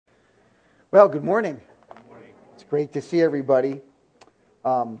Well, good morning. Good morning. It's great to see everybody.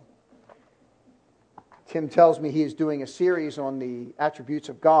 Tim tells me he is doing a series on the attributes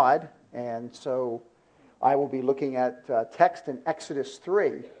of God, and so I will be looking at text in Exodus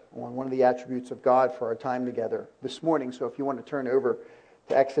 3 on one of the attributes of God for our time together this morning. So if you want to turn over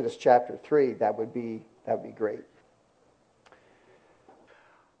to Exodus chapter 3, that would be great.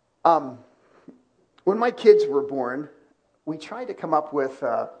 When my kids were born, we tried to come up with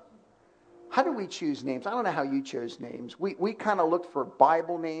how do we choose names? I don't know how you chose names. We kind of looked for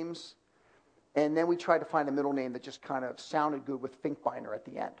Bible names, and then we tried to find a middle name that just kind of sounded good with Finkbeiner at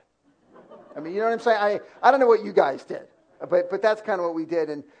the end. I mean, you know what I'm saying? I don't know what you guys did, but that's kind of what we did.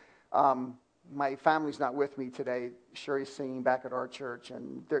 And my family's not with me today. Sherry's singing back at our church,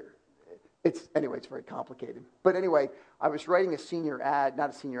 and it's very complicated. But anyway, I was writing I was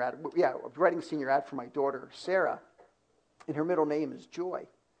writing a senior ad for my daughter, Sarah, and her middle name is Joy.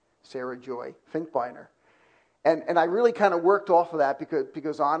 Sarah Joy Finkbeiner. And I really kind of worked off of that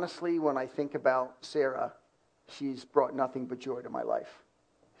because honestly, when I think about Sarah, she's brought nothing but joy to my life.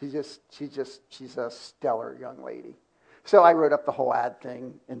 She's a stellar young lady. So I wrote up the whole ad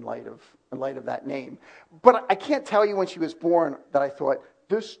thing in light of that name. But I can't tell you when she was born that I thought,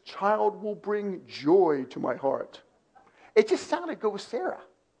 this child will bring joy to my heart. It just sounded good with Sarah.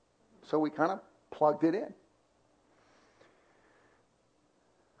 So we kind of plugged it in.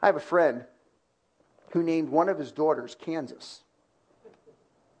 I have a friend who named one of his daughters Kansas.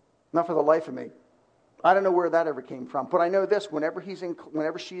 Not for the life of me. I don't know where that ever came from, but I know this: whenever she's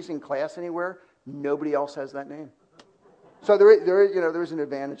in class anywhere, nobody else has that name. So there's an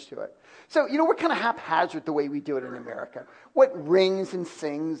advantage to it. So we're kind of haphazard the way we do it in America. What rings and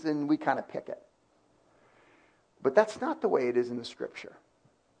sings, and we kind of pick it. But that's not the way it is in the Scripture.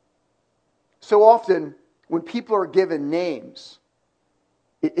 So often, when people are given names,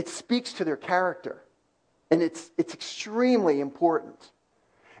 it speaks to their character. And it's extremely important.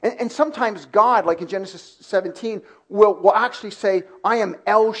 And sometimes God, like in Genesis 17, will actually say, I am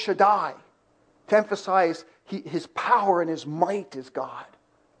El Shaddai, to emphasize his power and his might as God.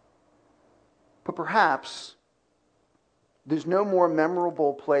 But perhaps there's no more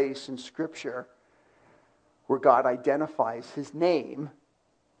memorable place in Scripture where God identifies his name,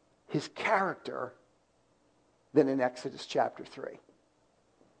 his character, than in Exodus chapter 3.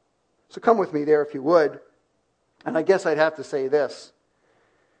 So come with me there if you would. And I guess I'd have to say this.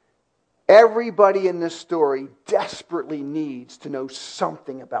 Everybody in this story desperately needs to know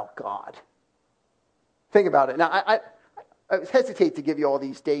something about God. Think about it. Now, I hesitate to give you all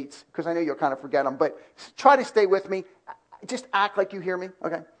these dates because I know you'll kind of forget them. But try to stay with me. Just act like you hear me,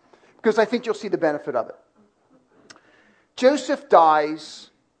 okay? Because I think you'll see the benefit of it. Joseph dies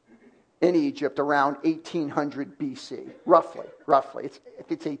in Egypt around 1800 BC, roughly. If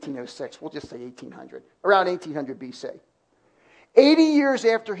it's 1806, we'll just say 1800. Around 1800 BC. 80 years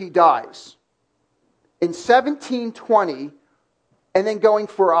after he dies, in 1720, and then going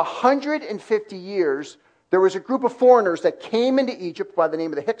for 150 years, there was a group of foreigners that came into Egypt by the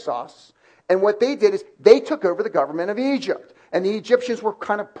name of the Hyksos, and what they did is they took over the government of Egypt. And the Egyptians were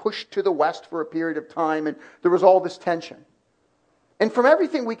kind of pushed to the west for a period of time, and there was all this tension. And from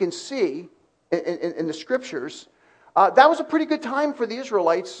everything we can see in the Scriptures, that was a pretty good time for the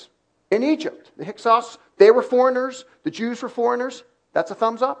Israelites in Egypt. The Hyksos, they were foreigners. The Jews were foreigners. That's a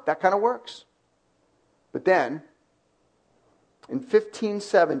thumbs up. That kind of works. But then, in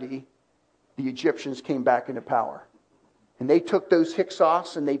 1570, the Egyptians came back into power. And they took those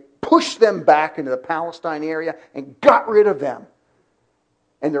Hyksos and they pushed them back into the Palestine area and got rid of them.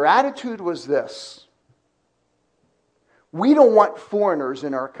 And their attitude was this: we don't want foreigners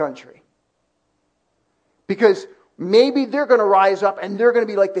in our country. Because maybe they're going to rise up and they're going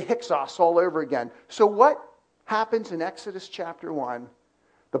to be like the Hyksos all over again. So what happens in Exodus chapter 1?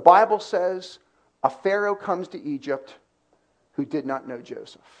 The Bible says a Pharaoh comes to Egypt who did not know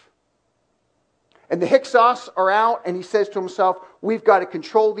Joseph. And the Hyksos are out and he says to himself, we've got to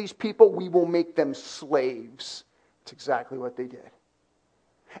control these people. We will make them slaves. That's exactly what they did.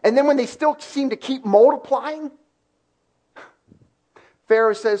 And then when they still seem to keep multiplying,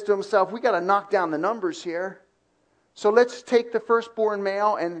 Pharaoh says to himself, we got to knock down the numbers here. So let's take the firstborn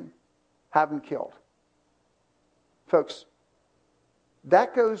male and have him killed. Folks,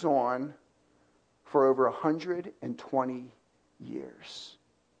 that goes on for over 120 years.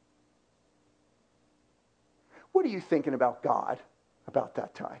 What are you thinking about God about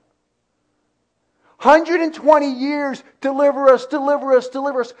that time? 120 years, deliver us, deliver us,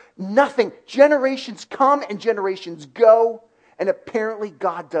 deliver us. Nothing. Generations come and generations go. And apparently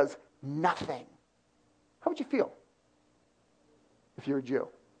God does nothing. How would you feel if you're a Jew?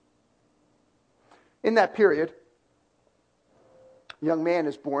 In that period, a young man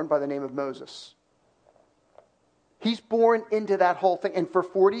is born by the name of Moses. He's born into that whole thing. And for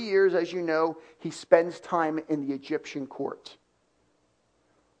 40 years, as you know, he spends time in the Egyptian court.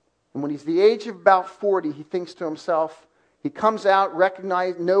 And when he's the age of about 40, he thinks to himself, he comes out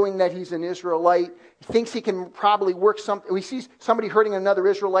knowing that he's an Israelite. He thinks he can probably work something. He sees somebody hurting another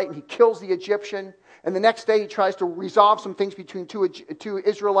Israelite and he kills the Egyptian. And the next day he tries to resolve some things between two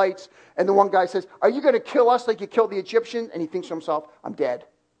Israelites. And the one guy says, "Are you going to kill us like you killed the Egyptian?" And he thinks to himself, "I'm dead.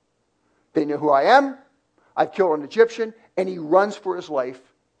 They know who I am. I've killed an Egyptian." And he runs for his life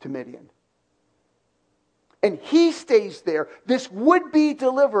to Midian. And he stays there. This would-be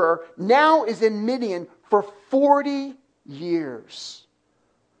deliverer now is in Midian for 40 years.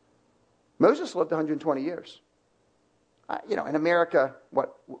 Moses lived 120 years. In America,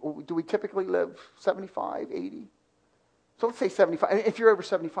 what do we typically live? 75, 80? So let's say 75. And if you're over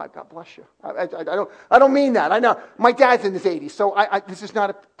 75, God bless you. I don't mean that. I know my dad's in his 80s, so this is not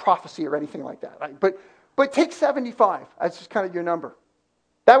a prophecy or anything like that. Right? But take 75. That's just kind of your number.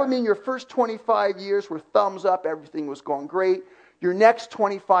 That would mean your first 25 years were thumbs up. Everything was going great. Your next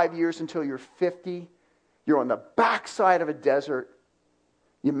 25 years until you're 50, you're on the backside of a desert.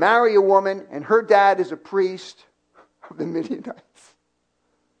 You marry a woman, and her dad is a priest of the Midianites.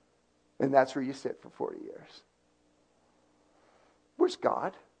 And that's where you sit for 40 years. Where's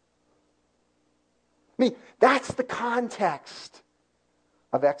God? I mean, that's the context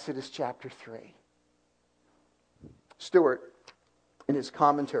of Exodus chapter 3. Stewart, in his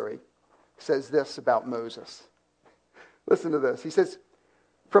commentary, says this about Moses. Listen to this. He says,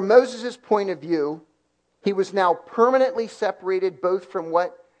 from Moses' point of view, he was now permanently separated both from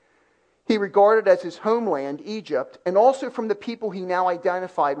what he regarded as his homeland, Egypt, and also from the people he now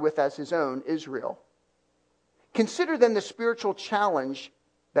identified with as his own, Israel. Consider then the spiritual challenge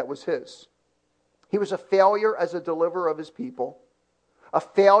that was his. He was a failure as a deliverer of his people, a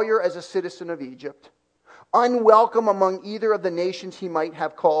failure as a citizen of Egypt, unwelcome among either of the nations he might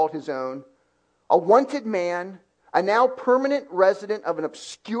have called his own, a wanted man, a now permanent resident of an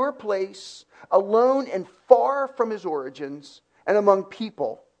obscure place, alone and far from his origins, and among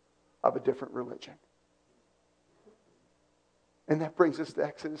people of a different religion. And that brings us to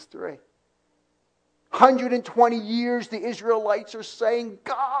Exodus 3. 120 years the Israelites are saying,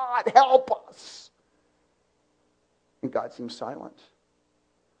 "God, help us." And God seems silent.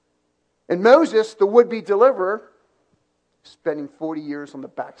 And Moses, the would-be deliverer, spending 40 years on the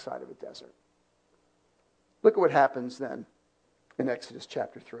backside of a desert. Look at what happens then in Exodus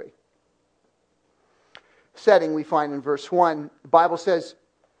chapter 3. Setting we find in verse 1, the Bible says,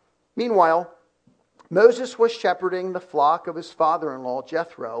 "Meanwhile, Moses was shepherding the flock of his father-in-law,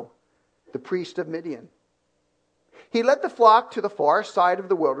 Jethro, the priest of Midian. He led the flock to the far side of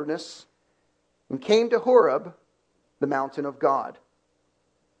the wilderness and came to Horeb, the mountain of God.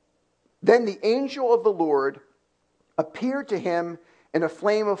 Then the angel of the Lord appeared to him in a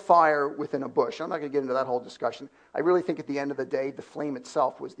flame of fire within a bush." I'm not going to get into that whole discussion. I really think at the end of the day, the flame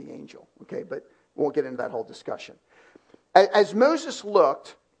itself was the angel. Okay, but we won't get into that whole discussion. As Moses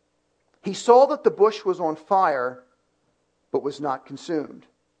looked, he saw that the bush was on fire, but was not consumed.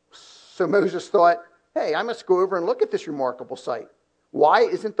 So Moses thought, "Hey, I must go over and look at this remarkable sight. Why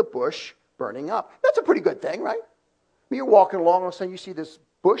isn't the bush burning up?" That's a pretty good thing, right? I mean, you're walking along, all of a sudden you see this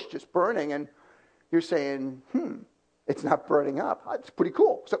bush just burning, and you're saying, it's not burning up. It's pretty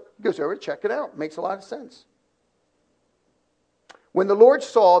cool. So he goes over to check it out. Makes a lot of sense. When the Lord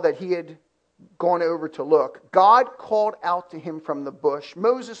saw that he had gone over to look, God called out to him from the bush,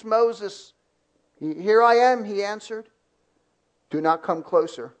 "Moses, Moses." "Here I am," he answered. "Do not come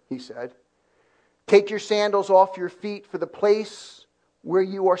closer," he said. "Take your sandals off your feet, for the place where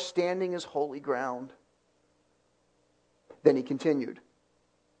you are standing is holy ground." Then he continued,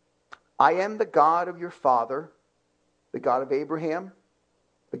 "I am the God of your father, the God of Abraham,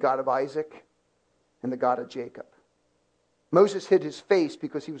 the God of Isaac, and the God of Jacob." Moses hid his face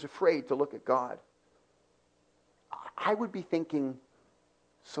because he was afraid to look at God. I would be thinking,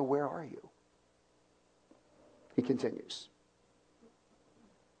 so where are you? He continues.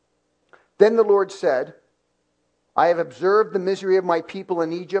 Then the Lord said, "I have observed the misery of my people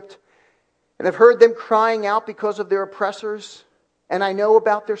in Egypt, and have heard them crying out because of their oppressors, and I know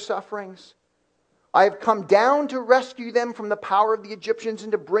about their sufferings. I have come down to rescue them from the power of the Egyptians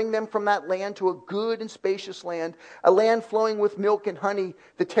and to bring them from that land to a good and spacious land, a land flowing with milk and honey,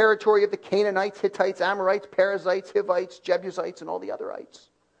 the territory of the Canaanites, Hittites, Amorites, Perizzites, Hivites, Jebusites, and all the other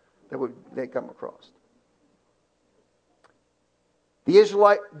ites that they come across. The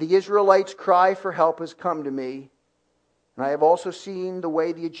Israelites' cry for help has come to me, and I have also seen the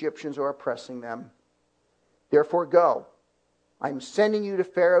way the Egyptians are oppressing them. Therefore go. I'm sending you to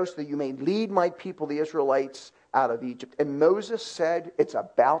Pharaoh so that you may lead my people, the Israelites, out of Egypt. And Moses said, it's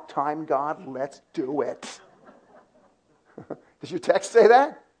about time, God, let's do it. Does your text say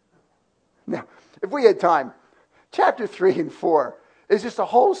that? Now, if we had time, chapter 3 and 4 is just a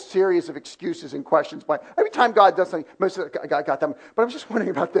whole series of excuses and questions. Every time God does something, Moses got them. But I'm just wondering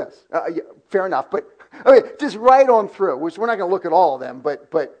about this. Yeah, fair enough. But okay, just right on through, which we're not going to look at all of them,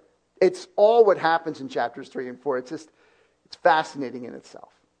 but it's all what happens in chapters 3 and 4. It's fascinating in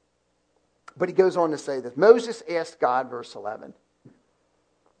itself. But he goes on to say this. Moses asked God, verse 11,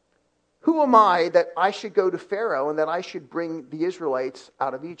 who am I that I should go to Pharaoh and that I should bring the Israelites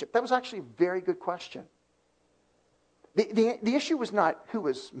out of Egypt? That was actually a very good question. The issue was not who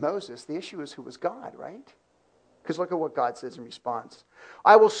was Moses. The issue is who was God, right? Because look at what God says in response.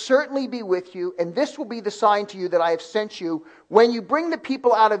 I will certainly be with you, and this will be the sign to you that I have sent you. When you bring the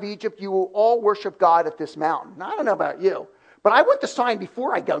people out of Egypt, you will all worship God at this mountain. Now, I don't know about you, but I want the sign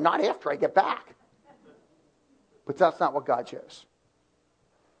before I go, not after I get back. But that's not what God chose.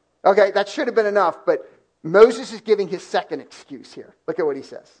 Okay, that should have been enough, but Moses is giving his second excuse here. Look at what he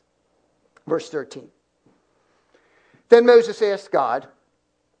says. Verse 13. Then Moses asked God,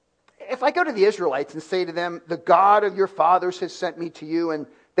 if I go to the Israelites and say to them, the God of your fathers has sent me to you, and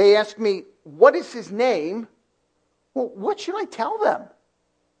they ask me, what is his name? Well, what should I tell them?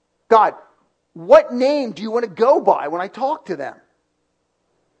 God, what name do you want to go by when I talk to them?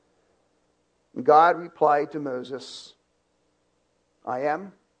 And God replied to Moses, I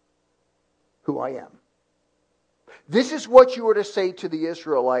am who I am. This is what you are to say to the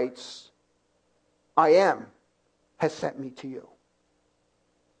Israelites, I am has sent me to you.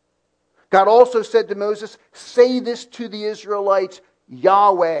 God also said to Moses, say this to the Israelites,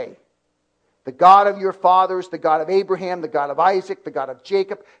 Yahweh, the God of your fathers, the God of Abraham, the God of Isaac, the God of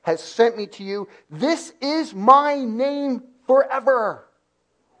Jacob, has sent me to you. This is my name forever.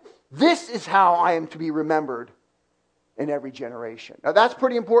 This is how I am to be remembered in every generation. Now that's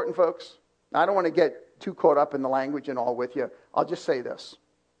pretty important, folks. I don't want to get too caught up in the language and all with you. I'll just say this.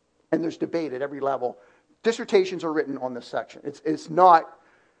 And there's debate at every level. Dissertations are written on this section. It's not,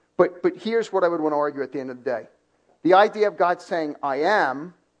 but here's what I would want to argue at the end of the day. The idea of God saying, I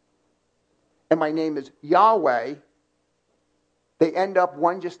am, and my name is Yahweh,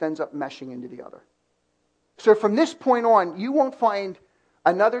 one just ends up meshing into the other. So from this point on, you won't find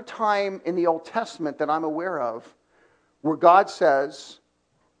another time in the Old Testament that I'm aware of where God says,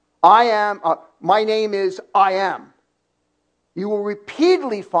 I am, my name is I am. You will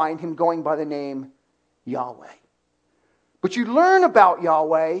repeatedly find him going by the name Yahweh. But you learn about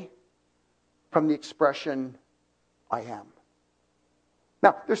Yahweh from the expression, I am.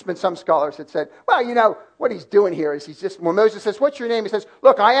 Now, there's been some scholars that said, well, you know, what he's doing here is when Moses says, what's your name? He says,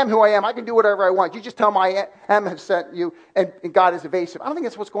 look, I am who I am. I can do whatever I want. You just tell him I am have sent you, and God is evasive. I don't think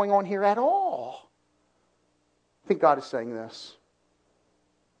that's what's going on here at all. I think God is saying this.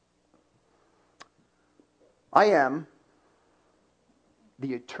 I am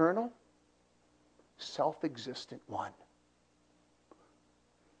the eternal, self-existent one.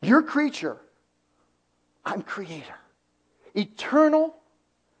 You're creature. I'm creator. Eternal,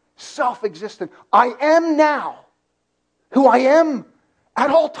 self-existent. I am now who I am at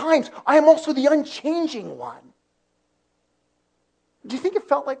all times. I am also the unchanging one. Do you think it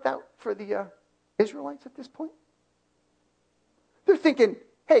felt like that for the Israelites at this point? They're thinking,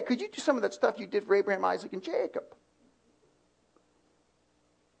 hey, could you do some of that stuff you did for Abraham, Isaac, and Jacob?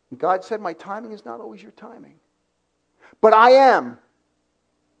 And God said, my timing is not always your timing. But I am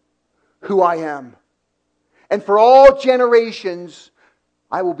who I am. And for all generations,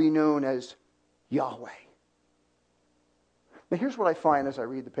 I will be known as Yahweh. Now here's what I find as I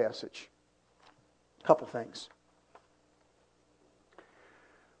read the passage. A couple things.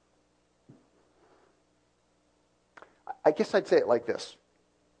 I guess I'd say it like this.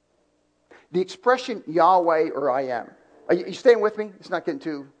 The expression Yahweh or I am. Are you staying with me? It's not getting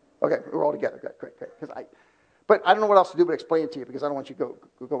too... Okay, we're all together. Great. But I don't know what else to do but explain it to you because I don't want you to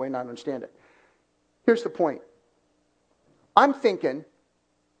go away and not understand it. Here's the point. I'm thinking,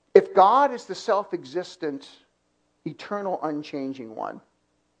 if God is the self-existent, eternal, unchanging one,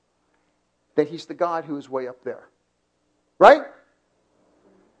 then he's the God who is way up there. Right?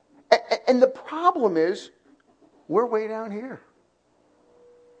 And the problem is, we're way down here.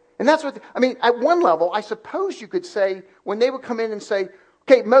 And that's what, at one level, I suppose you could say, when they would come in and say,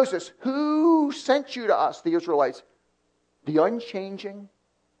 okay, Moses, who sent you to us, the Israelites? The unchanging,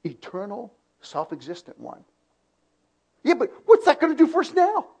 eternal, self-existent one. Yeah, but what's that going to do for us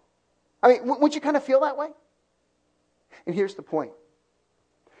now? Wouldn't you kind of feel that way? And here's the point.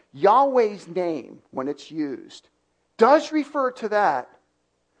 Yahweh's name, when it's used, does refer to that,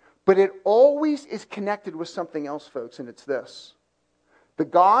 but it always is connected with something else, folks, and it's this. The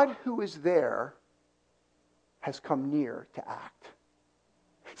God who is there has come near to act.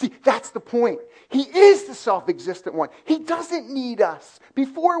 See, that's the point. He is the self-existent one. He doesn't need us.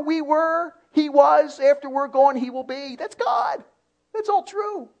 Before we were, he was. After we're gone, he will be. That's God. That's all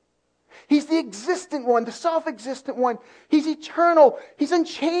true. He's the existent one, the self-existent one. He's eternal. He's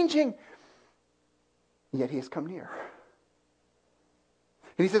unchanging. Yet he has come near.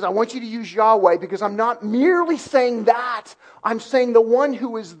 And he says, I want you to use Yahweh because I'm not merely saying that. I'm saying the one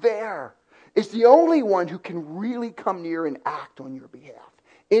who is there is the only one who can really come near and act on your behalf.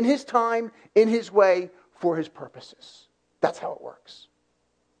 In his time, in his way, for his purposes. That's how it works.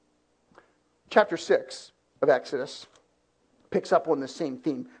 Chapter 6 of Exodus picks up on the same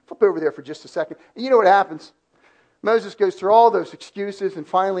theme. Flip over there for just a second. And you know what happens? Moses goes through all those excuses and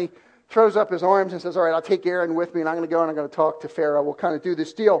finally throws up his arms and says, all right, I'll take Aaron with me and I'm going to go and I'm going to talk to Pharaoh. We'll kind of do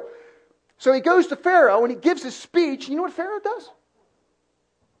this deal. So he goes to Pharaoh and he gives his speech. You know what Pharaoh does?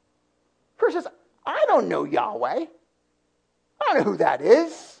 Pharaoh says, I don't know Yahweh. I don't know who that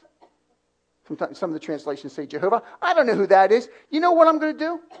is. Sometimes some of the translations say Jehovah. I don't know who that is. You know what I'm going to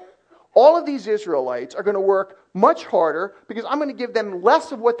do? All of these Israelites are going to work much harder because I'm going to give them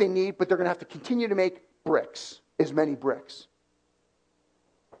less of what they need, but they're going to have to continue to make bricks, as many bricks.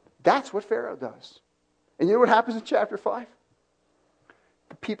 That's what Pharaoh does. And you know what happens in chapter 5?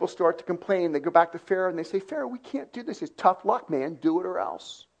 The people start to complain. They go back to Pharaoh and they say, Pharaoh, we can't do this. It's tough luck, man. Do it or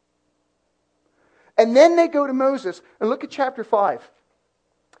else. And then they go to Moses. And look at chapter 5,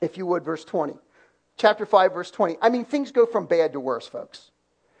 if you would, verse 20. Chapter 5, verse 20. I mean, things go from bad to worse, folks.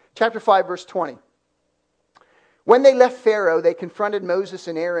 Chapter 5, verse 20. When they left Pharaoh, they confronted Moses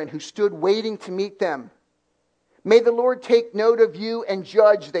and Aaron, who stood waiting to meet them. May the Lord take note of you and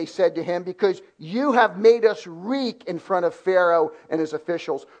judge, they said to him, because you have made us reek in front of Pharaoh and his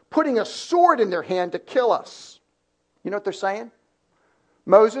officials, putting a sword in their hand to kill us. You know what they're saying?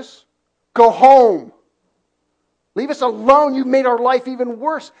 Moses, go home. Leave us alone. You've made our life even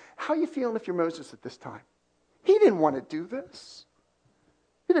worse. How are you feeling if you're Moses at this time? He didn't want to do this.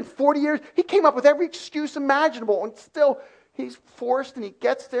 He did 40 years. He came up with every excuse imaginable, and still he's forced, and he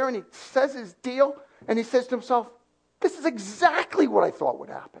gets there, and he says his deal, and he says to himself, this is exactly what I thought would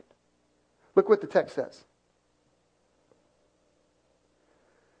happen. Look what the text says.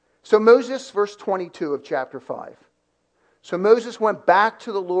 So Moses, verse 22 of chapter 5. So Moses went back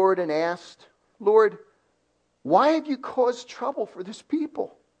to the Lord and asked, Lord, why have you caused trouble for this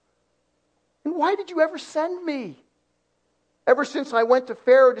people? And why did you ever send me? Ever since I went to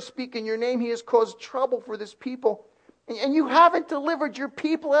Pharaoh to speak in your name, he has caused trouble for this people. And you haven't delivered your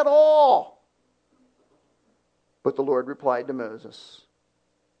people at all. But the Lord replied to Moses,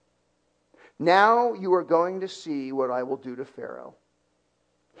 now you are going to see what I will do to Pharaoh.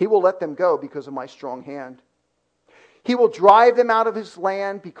 He will let them go because of my strong hand. He will drive them out of his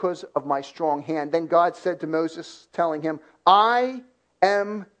land because of my strong hand. Then God said to Moses, telling him, I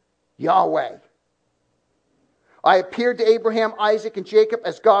am Yahweh. I appeared to Abraham, Isaac, and Jacob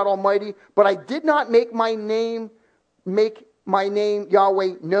as God Almighty, but I did not make my name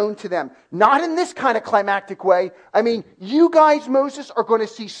Yahweh known to them. Not in this kind of climactic way. I mean, you guys, Moses, are going to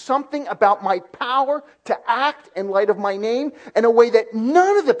see something about my power to act in light of my name in a way that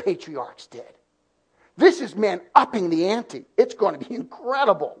none of the patriarchs did. This is, man, upping the ante. It's going to be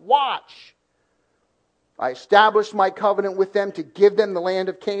incredible. Watch. I established my covenant with them to give them the land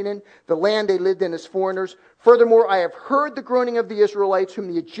of Canaan, the land they lived in as foreigners. Furthermore, I have heard the groaning of the Israelites,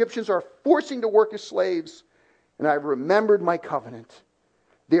 whom the Egyptians are forcing to work as slaves, and I have remembered my covenant.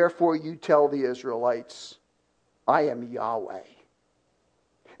 Therefore, you tell the Israelites, I am Yahweh.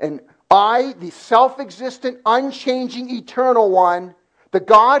 And I, the self-existent, unchanging, eternal one, the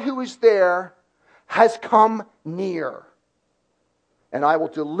God who is there, has come near. And I will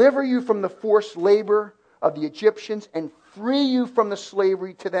deliver you from the forced labor of the Egyptians and free you from the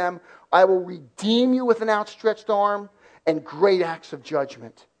slavery to them. I will redeem you with an outstretched arm and great acts of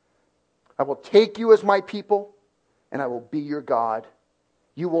judgment. I will take you as my people, and I will be your God.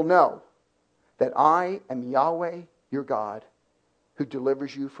 You will know that I am Yahweh, your God, who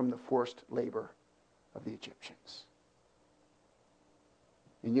delivers you from the forced labor of the Egyptians.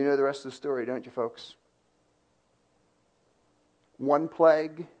 And you know the rest of the story, don't you, folks? One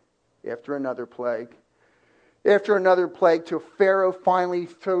plague after another plague. After another plague, till Pharaoh finally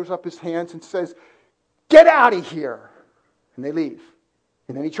throws up his hands and says, get out of here. And they leave.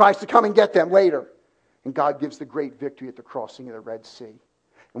 And then he tries to come and get them later. And God gives the great victory at the crossing of the Red Sea.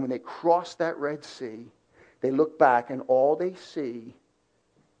 And when they cross that Red Sea, they look back and all they see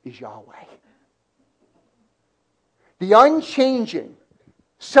is Yahweh. The unchanging,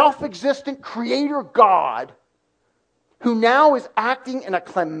 self-existent creator God who now is acting in a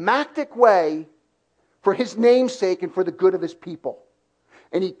climactic way for his name's sake and for the good of his people.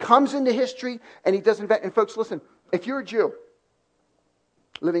 And he comes into history and he does invent. And folks, listen, if you're a Jew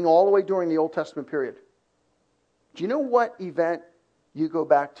living all the way during the Old Testament period, do you know what event you go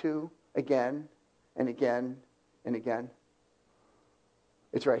back to again and again and again?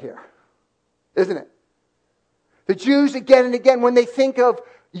 It's right here, isn't it? The Jews again and again, when they think of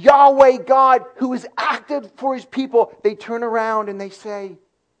Yahweh God who has acted for his people, they turn around and they say,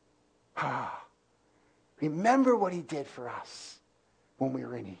 remember what he did for us when we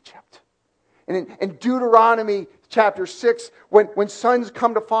were in Egypt. And in Deuteronomy chapter 6, when sons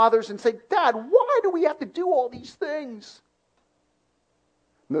come to fathers and say, Dad, why do we have to do all these things?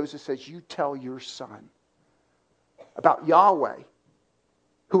 Moses says, you tell your son about Yahweh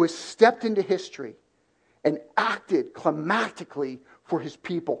who has stepped into history and acted climactically for his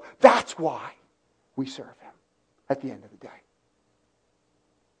people. That's why we serve him at the end of the day.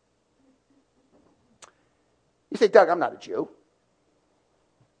 You say, Doug, I'm not a Jew.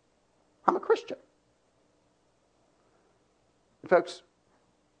 I'm a Christian. And folks,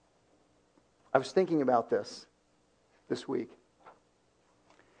 I was thinking about this week.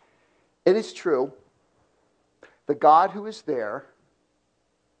 It is true, the God who is there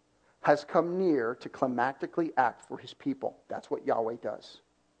has come near to climactically act for his people. That's what Yahweh does.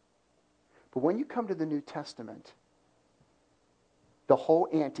 But when you come to the New Testament, the whole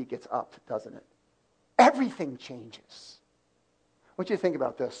ante gets upped, doesn't it? Everything changes. I want you to think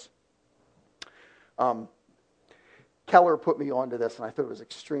about this. Keller put me onto this, and I thought it was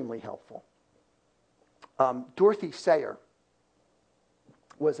extremely helpful. Dorothy Sayers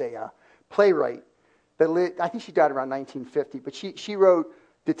was a playwright that lived, I think she died around 1950, but she wrote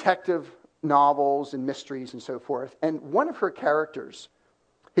detective novels and mysteries and so forth. And one of her characters,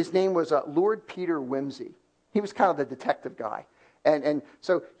 his name was Lord Peter Wimsey. He was kind of the detective guy. And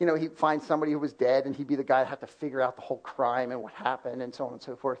so, he'd find somebody who was dead, and he'd be the guy that had to figure out the whole crime and what happened and so on and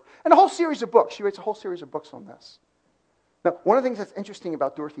so forth. And a whole series of books. She writes a whole series of books on this. Now, one of the things that's interesting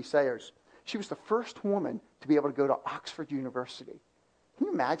about Dorothy Sayers, she was the first woman to be able to go to Oxford University. Can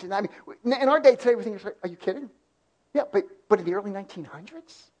you imagine that? I mean, in our day today, we think, are you kidding? Yeah, but in the early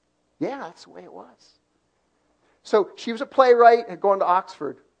 1900s? Yeah, that's the way it was. So she was a playwright, had gone to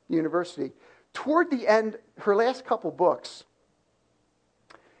Oxford University. Toward the end, her last couple books,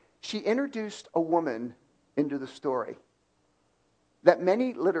 she introduced a woman into the story that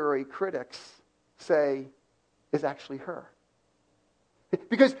many literary critics say is actually her.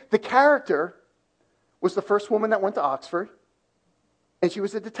 Because the character was the first woman that went to Oxford, and she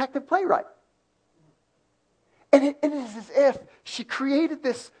was a detective playwright. And it is as if she created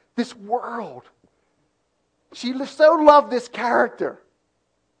this world. She so loved this character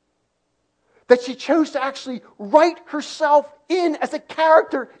that she chose to actually write herself in as a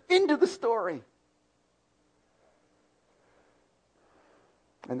character into the story.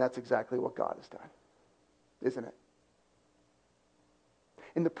 And that's exactly what God has done, isn't it?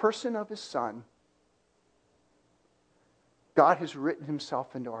 In the person of his Son, God has written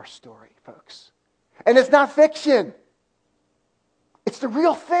himself into our story, folks. And it's not fiction. It's the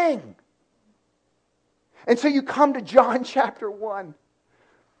real thing. And so you come to John chapter 1,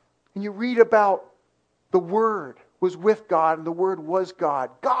 and you read about the Word was with God, and the Word was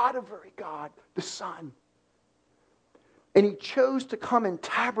God. God, a very God, the Son. And he chose to come and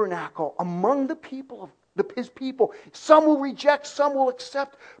tabernacle among the people of his people. Some will reject, some will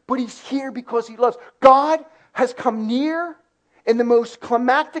accept, but he's here because he loves. God has come near in the most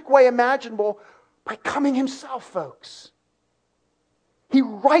climactic way imaginable by coming himself, folks. He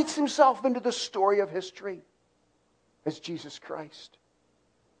writes himself into the story of history as Jesus Christ.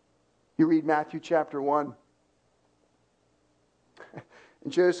 You read Matthew chapter 1.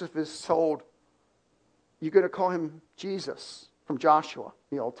 And Joseph is told, you're going to call him Jesus from Joshua,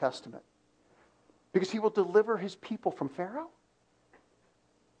 the Old Testament. Because he will deliver his people from Pharaoh?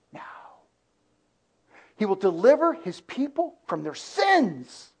 No. He will deliver his people from their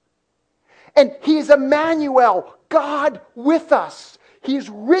sins. And he is Emmanuel, God with us. He is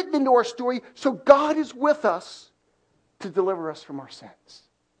written into our story, so God is with us to deliver us from our sins.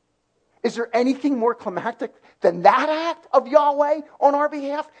 Is there anything more climactic than that act of Yahweh on our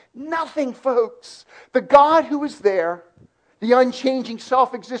behalf? Nothing, folks. The God who is there, the unchanging,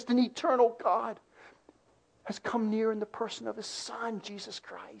 self-existent, eternal God, has come near in the person of his Son, Jesus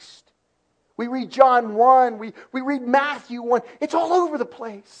Christ. We read John 1, we read Matthew 1. It's all over the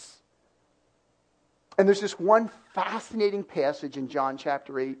place. And there's this one fascinating passage in John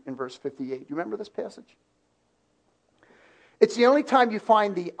chapter 8 and verse 58. You remember this passage? It's the only time you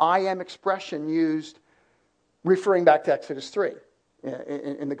find the I am expression used referring back to Exodus 3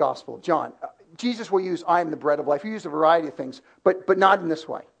 in the Gospel of John. Jesus will use I am the bread of life. He used a variety of things, but not in this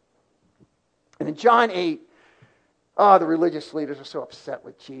way. And in John 8, the religious leaders are so upset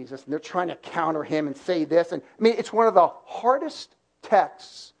with Jesus, and they're trying to counter him and say this. And I mean, it's one of the hardest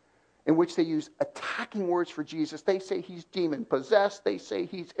texts in which they use attacking words for Jesus. They say he's demon-possessed. They say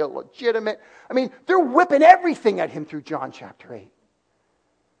he's illegitimate. I mean, they're whipping everything at him through John chapter 8.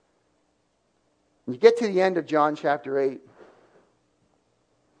 And you get to the end of John chapter 8,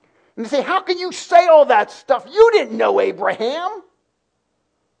 and they say, how can you say all that stuff? You didn't know Abraham.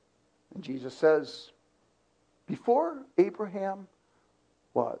 And Jesus says, before Abraham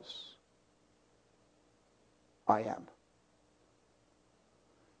was, I am.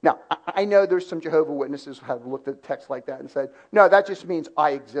 Now, I know there's some Jehovah's Witnesses who have looked at a text like that and said, no, that just means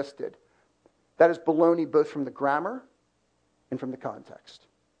I existed. That is baloney both from the grammar and from the context.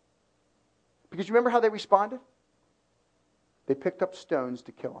 Because you remember how they responded? They picked up stones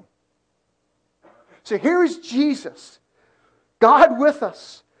to kill him. So here is Jesus, God with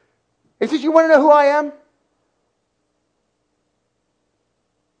us. He says, you want to know who I am?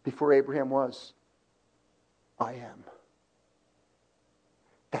 Before Abraham was, I am.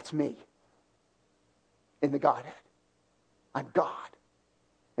 That's me. In the Godhead. I'm God.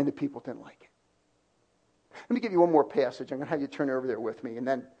 And the people didn't like it. Let me give you one more passage. I'm going to have you turn over there with me, and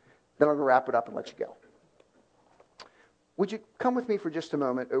then I'm going to wrap it up and let you go. Would you come with me for just a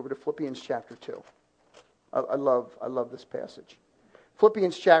moment over to Philippians chapter 2? I love this passage.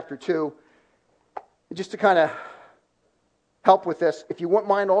 Philippians chapter 2, just to kind of help with this, if you wouldn't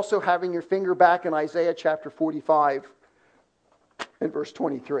mind also having your finger back in Isaiah chapter 45 and verse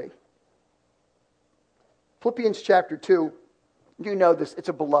 23. Philippians chapter 2, you know this, it's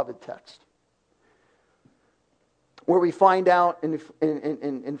a beloved text. Where we find out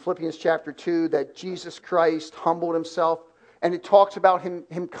in Philippians chapter 2 that Jesus Christ humbled himself, and it talks about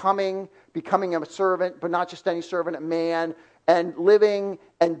him coming, becoming a servant, but not just any servant, a man, and living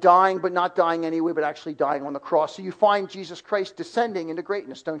and dying, but not dying anyway, but actually dying on the cross. So you find Jesus Christ descending into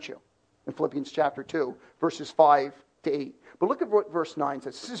greatness, don't you? In Philippians chapter 2, verses 5 to 8. But look at what verse 9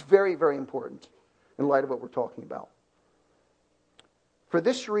 says. This is very, very important in light of what we're talking about. For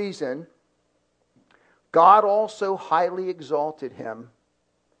this reason, God also highly exalted him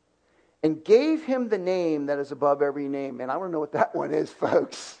and gave him the name that is above every name. And I don't know what that one is,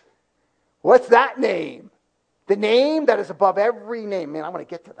 folks. What's that name? The name that is above every name. Man, I want to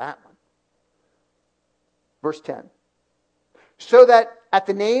get to that one. Verse 10. So that at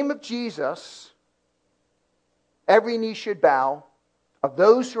the name of Jesus, every knee should bow, of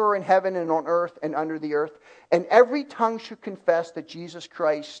those who are in heaven and on earth and under the earth, and every tongue should confess that Jesus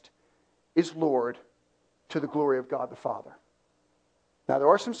Christ is Lord, to the glory of God the Father. Now, there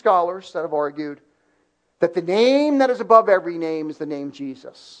are some scholars that have argued that the name that is above every name is the name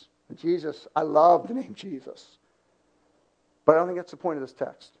Jesus. And Jesus, I love the name Jesus. But I don't think that's the point of this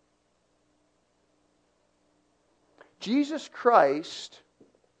text. Jesus Christ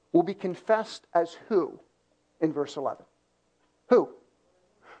will be confessed as who in verse 11? Who?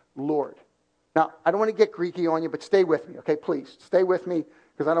 Lord. Now, I don't want to get Greeky on you, but stay with me, okay? Please, stay with me,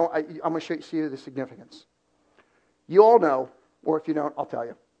 because I'm going to show you the significance. You all know, or if you don't, I'll tell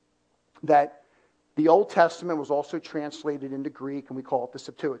you, that the Old Testament was also translated into Greek, and we call it the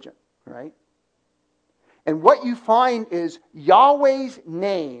Septuagint, right? And what you find is Yahweh's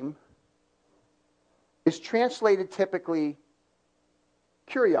name is translated typically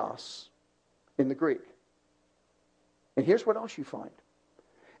Kyrios in the Greek. And here's what else you find.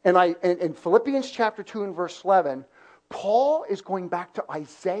 And in Philippians chapter 2 and verse 11, Paul is going back to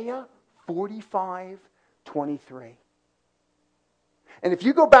Isaiah 45:23. And if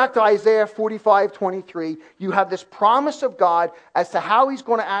you go back to Isaiah 45:23, you have this promise of God as to how he's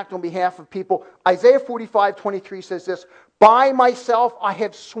going to act on behalf of people. Isaiah 45:23 says this, by myself I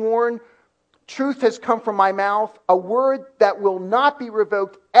have sworn, truth has come from my mouth, a word that will not be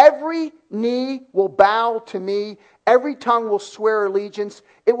revoked. Every knee will bow to me. Every tongue will swear allegiance.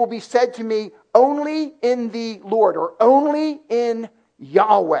 It will be said to me, only in the Lord, or only in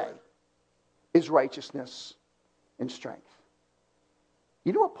Yahweh, is righteousness and strength.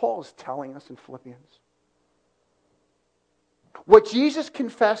 You know what Paul is telling us in Philippians? What Jesus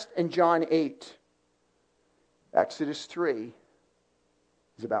confessed in John 8, Exodus 3,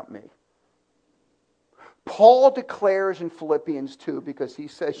 is about me. Paul declares in Philippians 2, because he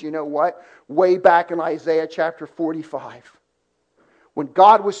says, you know what? Way back in Isaiah chapter 45, when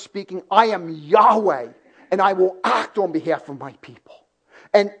God was speaking, I am Yahweh, and I will act on behalf of my people.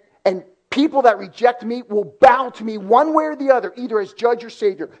 And people that reject me will bow to me one way or the other, either as judge or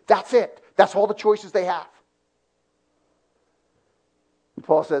savior. That's it. That's all the choices they have. And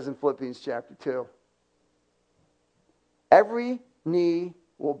Paul says in Philippians chapter 2, every knee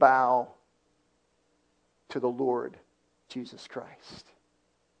will bow to the Lord Jesus Christ.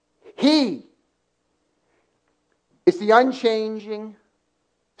 He is the unchanging,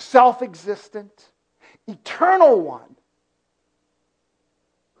 self-existent, eternal one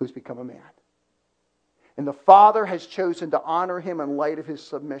who's become a man. And the Father has chosen to honor him in light of his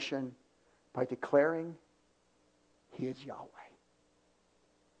submission by declaring he is Yahweh.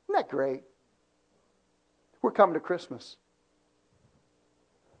 Isn't that great? We're coming to Christmas.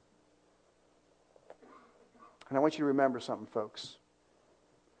 And I want you to remember something, folks.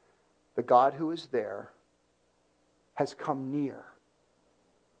 The God who is there has come near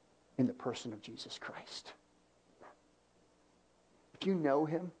in the person of Jesus Christ. If you know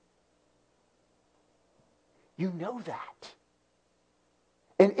him, you know that.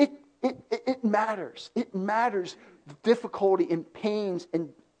 And it matters. It matters the difficulty and pains and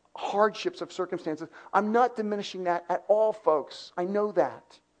hardships of circumstances. I'm not diminishing that at all, folks. I know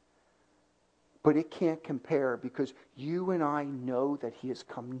that. But it can't compare because you and I know that he has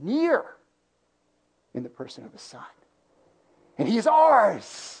come near in the person of his Son. And he is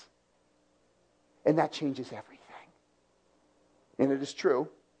ours. And that changes everything. And it is true.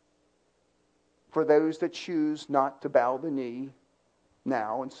 For those that choose not to bow the knee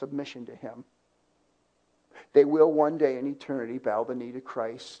now in submission to him, they will one day in eternity bow the knee to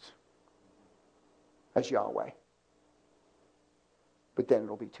Christ as Yahweh. But then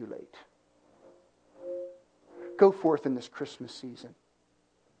it'll be too late. Go forth in this Christmas season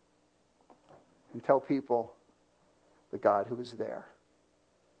and tell people the God who is there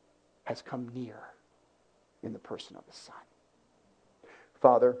has come near in the person of his Son.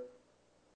 Father,